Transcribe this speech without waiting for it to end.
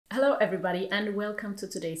Hello everybody and welcome to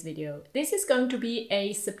today's video. This is going to be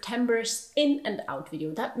a September's in and out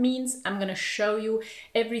video. That means I'm going to show you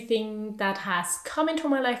everything that has come into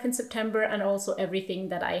my life in September and also everything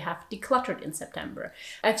that I have decluttered in September.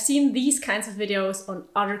 I've seen these kinds of videos on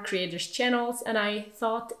other creators' channels and I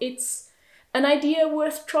thought it's an idea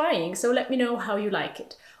worth trying, so let me know how you like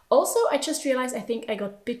it. Also, I just realized I think I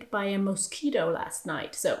got bit by a mosquito last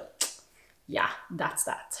night, so yeah, that's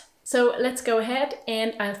that. So let's go ahead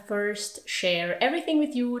and I'll first share everything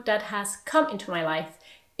with you that has come into my life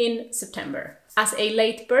in September. As a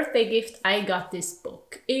late birthday gift, I got this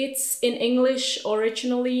book. It's in English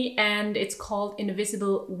originally and it's called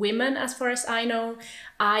Invisible Women as far as I know.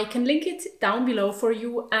 I can link it down below for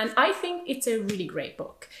you and I think it's a really great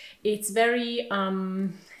book. It's very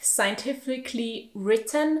scientifically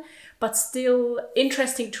written, but still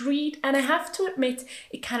interesting to read. And I have to admit,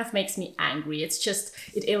 it kind of makes me angry. It's just,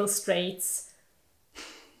 it illustrates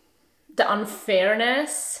the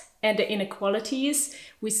unfairness and the inequalities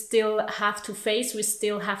we still have to face, we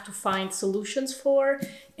still have to find solutions for.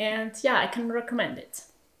 And yeah, I can recommend it.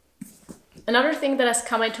 Another thing that has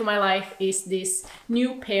come into my life is this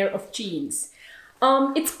new pair of jeans.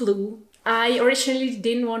 It's blue. I originally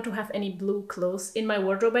didn't want to have any blue clothes in my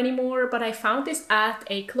wardrobe anymore, but I found this at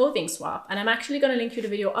a clothing swap. And I'm actually going to link you the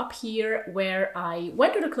video up here where I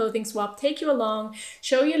went to the clothing swap, take you along,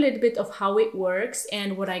 show you a little bit of how it works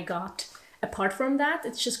and what I got. Apart from that,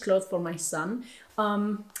 it's just clothes for my son.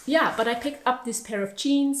 Yeah, but I picked up this pair of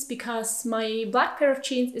jeans because my black pair of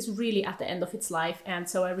jeans is really at the end of its life. And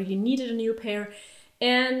so I really needed a new pair.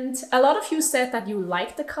 And a lot of you said that you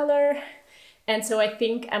like the color. And so I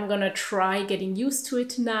think I'm gonna try getting used to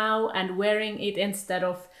it now and wearing it instead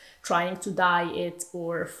of trying to dye it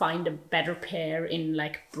or find a better pair in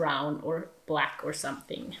like brown or black or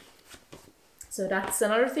something. So that's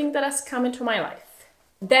another thing that has come into my life.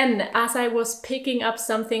 Then, as I was picking up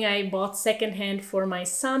something I bought secondhand for my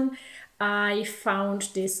son, I found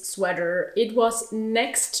this sweater. It was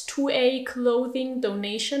next to a clothing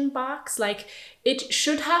donation box. Like, it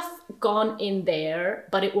should have gone in there,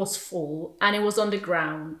 but it was full and it was on the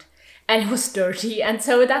ground and it was dirty. And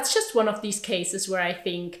so that's just one of these cases where I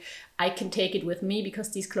think I can take it with me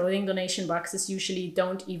because these clothing donation boxes usually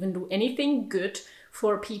don't even do anything good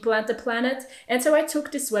for people and the planet. And so I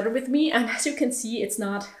took this sweater with me, and as you can see, it's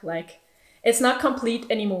not complete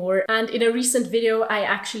anymore. And in a recent video, I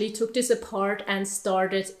actually took this apart and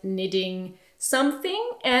started knitting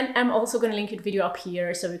something. And I'm also going to link the video up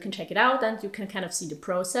here so you can check it out and you can kind of see the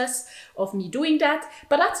process of me doing that.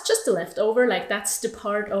 But that's just the leftover, like that's the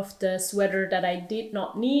part of the sweater that I did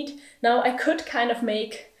not need. Now I could kind of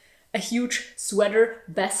make a huge sweater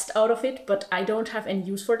vest out of it, but I don't have any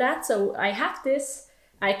use for that. So I have this.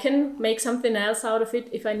 I can make something else out of it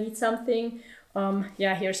if I need something.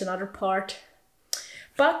 Yeah, here's another part.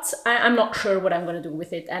 But I'm not sure what I'm going to do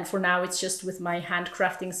with it. And for now, it's just with my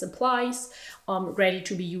handcrafting supplies, ready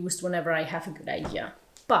to be used whenever I have a good idea.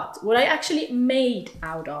 But what I actually made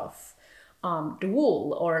out of the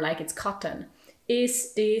wool, or like it's cotton,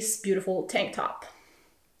 is this beautiful tank top.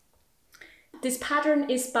 This pattern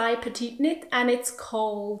is by Petite Knit and it's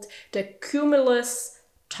called the Cumulus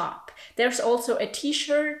top. There's also a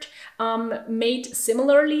t-shirt made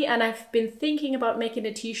similarly, and I've been thinking about making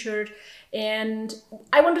a t-shirt and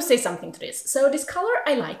I want to say something to this. So this color,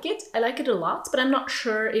 I like it a lot, but I'm not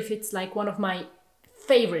sure if it's like one of my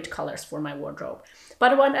favorite colors for my wardrobe.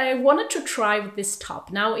 But what I wanted to try with this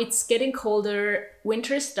top, now it's getting colder,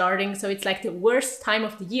 winter is starting, so it's like the worst time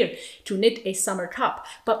of the year to knit a summer top.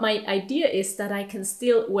 But my idea is that I can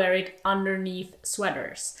still wear it underneath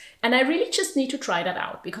sweaters. And I really just need to try that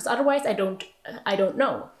out because otherwise I don't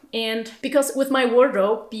know. And because with my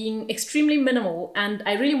wardrobe being extremely minimal and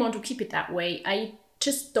I really want to keep it that way, I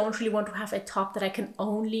just don't really want to have a top that I can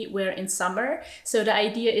only wear in summer. So the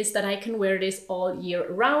idea is that I can wear this all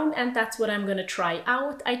year round, and that's what I'm gonna try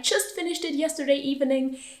out. I just finished it yesterday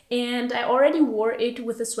evening and I already wore it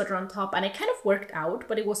with a sweater on top and it kind of worked out,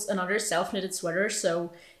 but it was another self-knitted sweater,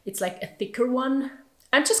 so it's like a thicker one.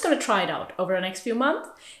 I'm just gonna try it out over the next few months,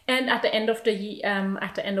 and at the end of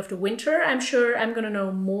the winter, I'm sure I'm gonna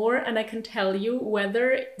know more and I can tell you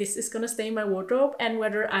whether this is gonna stay in my wardrobe and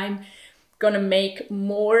whether I'm gonna make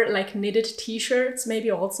more like knitted t-shirts, maybe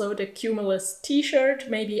also the Cumulus t-shirt,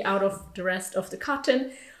 maybe out of the rest of the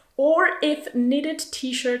cotton, or if knitted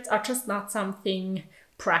t-shirts are just not something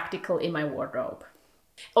practical in my wardrobe.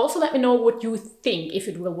 Also let me know what you think, if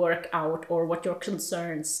it will work out or what your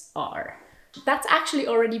concerns are. That's actually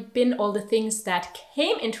already been all the things that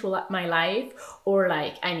came into my life, or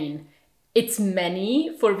like, I mean, it's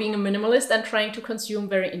many for being a minimalist and trying to consume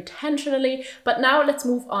very intentionally. But now let's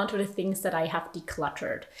move on to the things that I have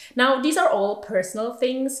decluttered. Now, these are all personal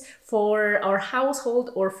things for our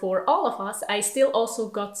household or for all of us. I still also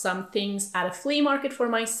got some things at a flea market for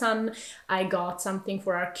my son. I got something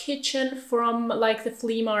for our kitchen from like the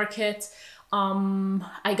flea market.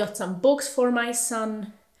 I got some books for my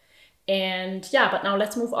son. And yeah, but now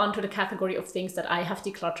let's move on to the category of things that I have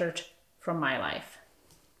decluttered from my life.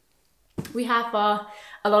 We have a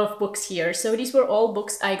lot of books here. So these were all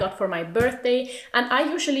books I got for my birthday, and I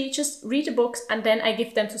usually just read the books and then I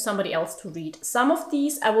give them to somebody else to read. Some of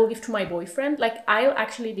these I will give to my boyfriend, like I'll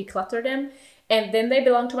actually declutter them and then they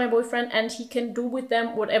belong to my boyfriend and he can do with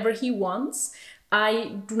them whatever he wants.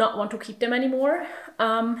 I do not want to keep them anymore.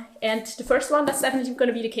 And the first one, that's definitely going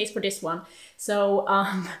to be the case for this one. So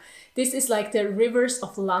this is like the Rivers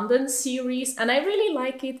of London series, and I really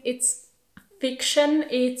like it. It's fiction,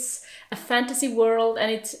 it's a fantasy world,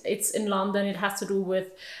 and it's in London. It has to do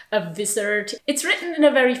with a wizard. It's written in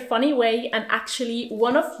a very funny way, and actually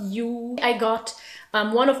I got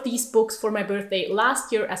one of these books for my birthday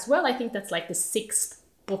last year as well. I think that's like the 6th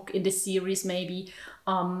book in the series maybe.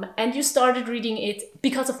 And you started reading it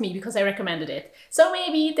because of me, because I recommended it. So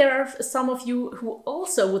maybe there are some of you who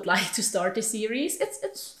also would like to start the series.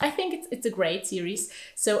 I think it's a great series.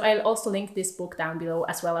 So I'll also link this book down below,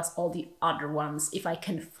 as well as all the other ones, if I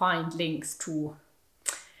can find links to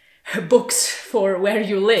books for where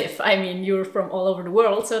you live. I mean, you're from all over the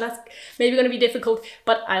world, so that's maybe going to be difficult,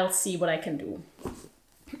 but I'll see what I can do.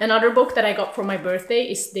 Another book that I got for my birthday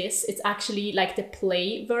is this. It's actually like the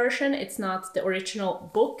play version. It's not the original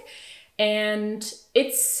book. And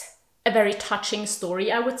it's a very touching story,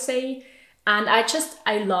 I would say. And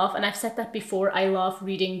I love, and I've said that before, I love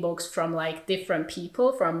reading books from like different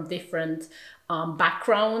people, from different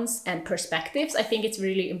backgrounds and perspectives. I think it's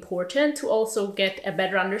really important to also get a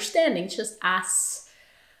better understanding, just as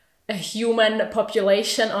a human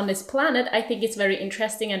population on this planet. I think it's very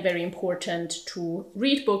interesting and very important to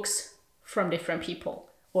read books from different people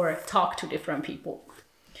or talk to different people.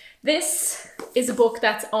 This is a book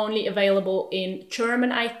that's only available in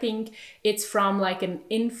German, I think. It's from like an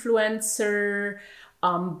influencer,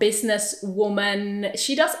 businesswoman.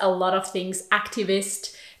 She does a lot of things,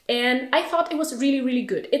 activist, and I thought it was really, really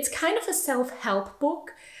good. It's kind of a self-help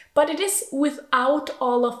book, but it is without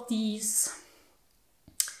all of these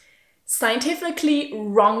scientifically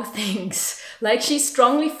wrong things. Like, she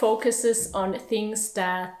strongly focuses on things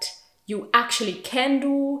that you actually can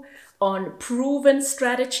do, on proven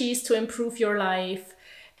strategies to improve your life.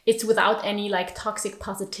 It's without any like toxic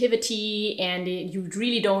positivity, and you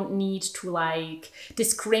really don't need to like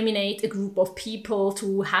discriminate a group of people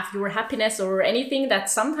to have your happiness or anything that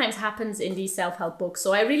sometimes happens in these self-help books.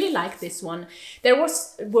 So I really like this one. There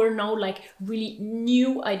were no like really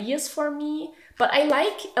new ideas for me, but I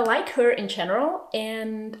like her in general,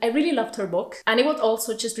 and I really loved her book. And it was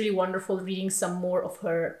also just really wonderful reading some more of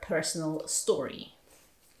her personal story.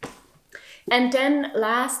 And then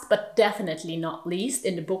last but definitely not least,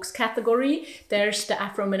 in the books category, there's the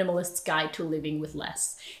Afro-Minimalist's Guide to Living with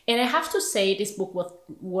Less. And I have to say, this book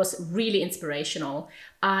was really inspirational.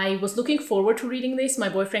 I was looking forward to reading this. My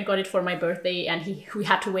boyfriend got it for my birthday, and we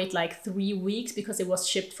had to wait like 3 weeks because it was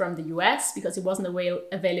shipped from the US, because it wasn't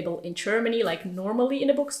available in Germany like normally in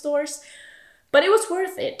the bookstores. But it was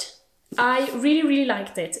worth it. I really, really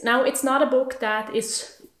liked it. Now, it's not a book that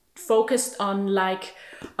is focused on like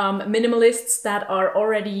minimalists that are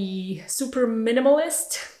already super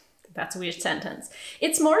minimalist. That's a weird sentence.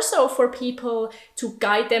 It's more so for people to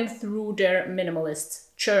guide them through their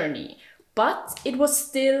minimalist journey. But it was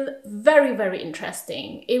still very, very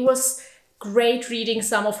interesting. It was great reading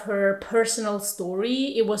some of her personal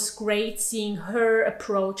story. It was great seeing her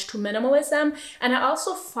approach to minimalism. And I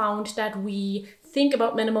also found that we think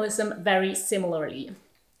about minimalism very similarly.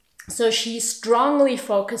 So she strongly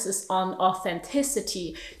focuses on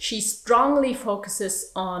authenticity. She strongly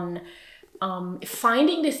focuses on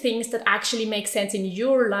finding the things that actually make sense in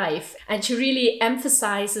your life. And she really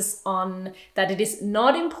emphasizes on that it is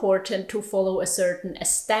not important to follow a certain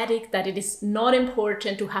aesthetic, that it is not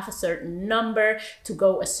important to have a certain number, to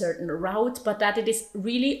go a certain route, but that it is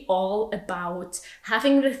really all about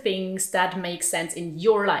having the things that make sense in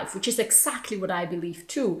your life, which is exactly what I believe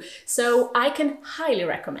too. So I can highly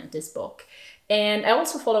recommend this book. And I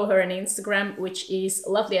also follow her on Instagram, which is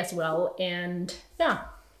lovely as well. And yeah,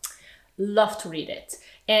 love to read it.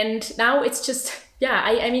 And now it's just, yeah,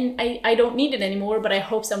 I mean, I don't need it anymore, but I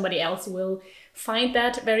hope somebody else will find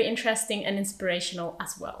that very interesting and inspirational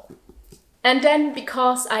as well. And then,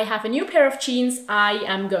 because I have a new pair of jeans, I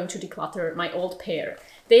am going to declutter my old pair.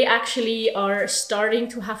 they actually are starting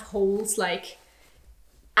to have holes like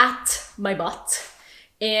at my butt.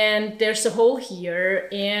 And there's a hole here,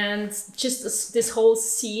 and just this whole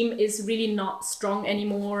seam is really not strong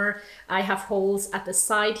anymore. I have holes at the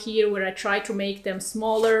side here where I try to make them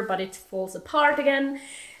smaller, but it falls apart again.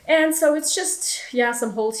 And so it's just, yeah,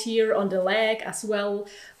 some holes here on the leg as well.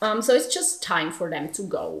 So it's just time for them to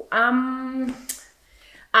go.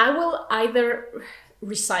 I will either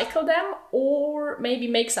recycle them or maybe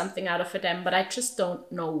make something out of them, but I just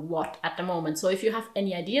don't know what at the moment. So if you have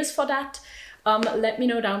any ideas for that, let me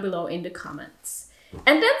know down below in the comments.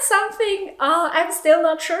 And then something I'm still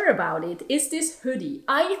not sure about it is this hoodie.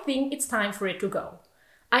 I think it's time for it to go.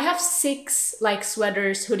 I have 6 like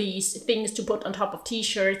sweaters, hoodies, things to put on top of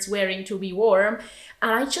t-shirts, wearing to be warm,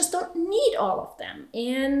 and I just don't need all of them.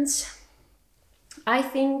 And I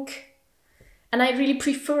think, and I really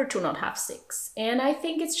prefer to not have 6. And I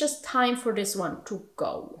think it's just time for this one to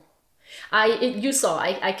go. You saw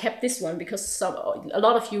I kept this one because a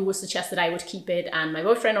lot of you would suggest that I would keep it, and my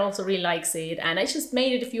boyfriend also really likes it, and I just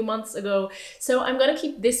made it a few months ago, so I'm gonna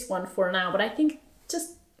keep this one for now. But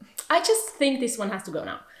I just think this one has to go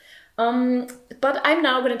now. But I'm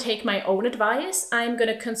now gonna take my own advice. I'm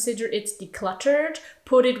gonna consider it decluttered,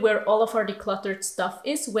 put it where all of our decluttered stuff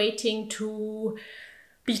is, waiting to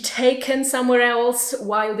be taken somewhere else.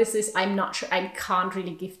 While this is, I'm not sure, I can't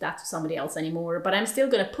really give that to somebody else anymore, but I'm still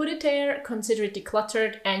gonna put it there, consider it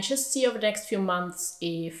decluttered, and just see over the next few months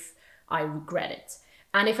if I regret it.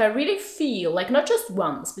 And if I really feel, like not just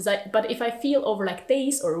once, but if I feel over like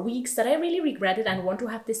days or weeks that I really regret it and want to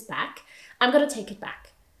have this back, I'm gonna take it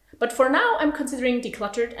back. But for now, I'm considering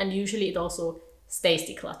decluttered, and usually it also stays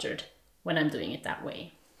decluttered when I'm doing it that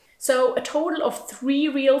way. So a total of 3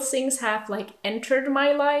 real things have like entered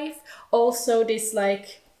my life. Also this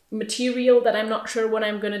like material that I'm not sure what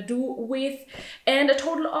I'm gonna do with, and a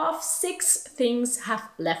total of 6 things have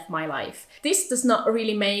left my life. This does not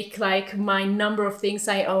really make like my number of things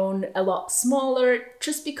I own a lot smaller,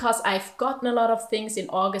 just because I've gotten a lot of things in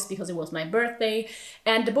August because it was my birthday,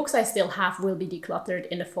 and the books I still have will be decluttered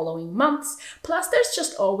in the following months. Plus there's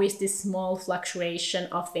just always this small fluctuation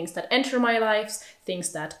of things that enter my lives,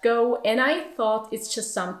 things that go, and I thought it's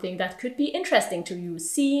just something that could be interesting to you,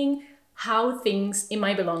 seeing how things in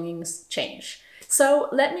my belongings change. So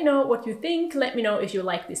let me know what you think, let me know if you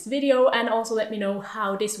like this video, and also let me know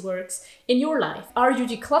how this works in your life. Are you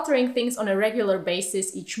decluttering things on a regular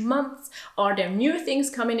basis each month? Are there new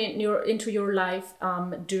things coming into your life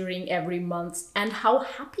during every month? And how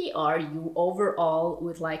happy are you overall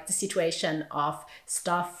with like the situation of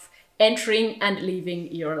stuff entering and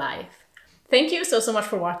leaving your life? Thank you so much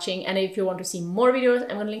for watching, and if you want to see more videos,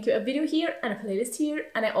 I'm going to link you a video here and a playlist here,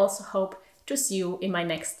 and I also hope to see you in my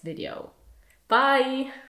next video. Bye!